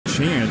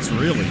chance,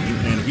 really,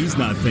 and he's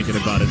not thinking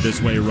about it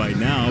this way right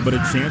now, but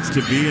a chance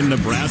to be in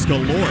Nebraska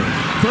lore.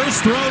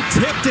 First throw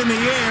tipped in the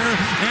air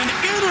and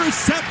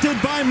intercepted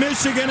by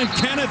Michigan, and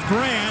Kenneth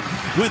Grant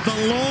with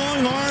the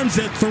long arms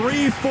at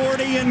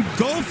 340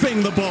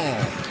 engulfing the ball.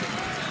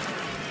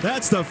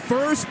 That's the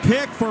first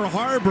pick for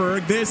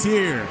Harburg this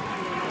year.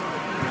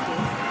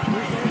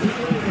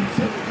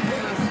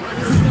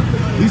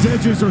 These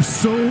edges are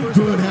so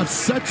good, have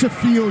such a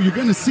feel. You're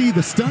going to see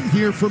the stunt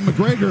here from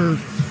McGregor.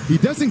 He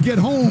doesn't get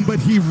home, but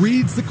he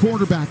reads the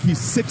quarterback. He's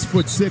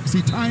 6'6".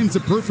 He times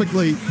it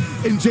perfectly.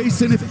 And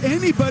Jason, if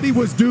anybody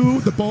was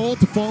due the ball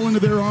to fall into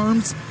their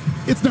arms,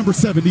 it's number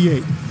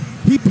 78.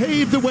 He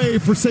paved the way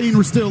for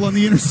Sainristil on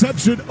the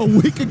interception a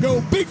week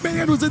ago. Big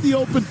man was in the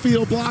open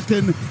field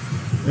blocking.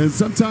 And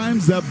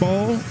sometimes that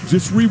ball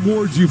just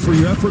rewards you for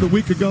your effort a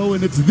week ago,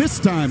 and it's this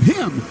time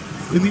him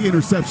in the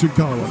interception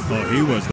column. Oh, he was